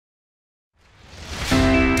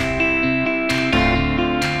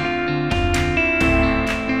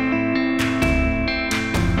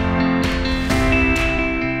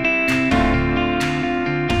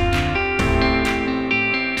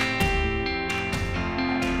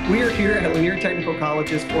We are here at Lanier Technical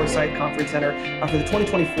College's Forsyth Conference Center for the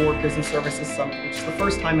 2024 Business Services Summit, which is the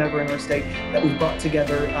first time ever in our state that we've brought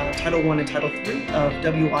together Title I and Title III of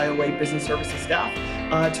WIOA Business Services staff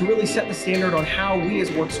to really set the standard on how we as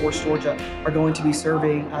WorkSource Georgia are going to be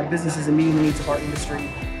serving businesses and meeting the needs of our industry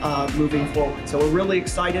moving forward. So we're really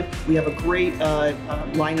excited. We have a great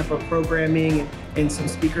lineup of programming and some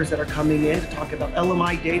speakers that are coming in to talk about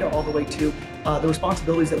LMI data all the way to the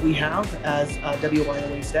responsibilities that we have as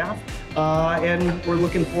WIOA staff. And we're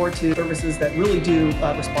looking forward to services that really do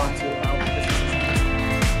respond to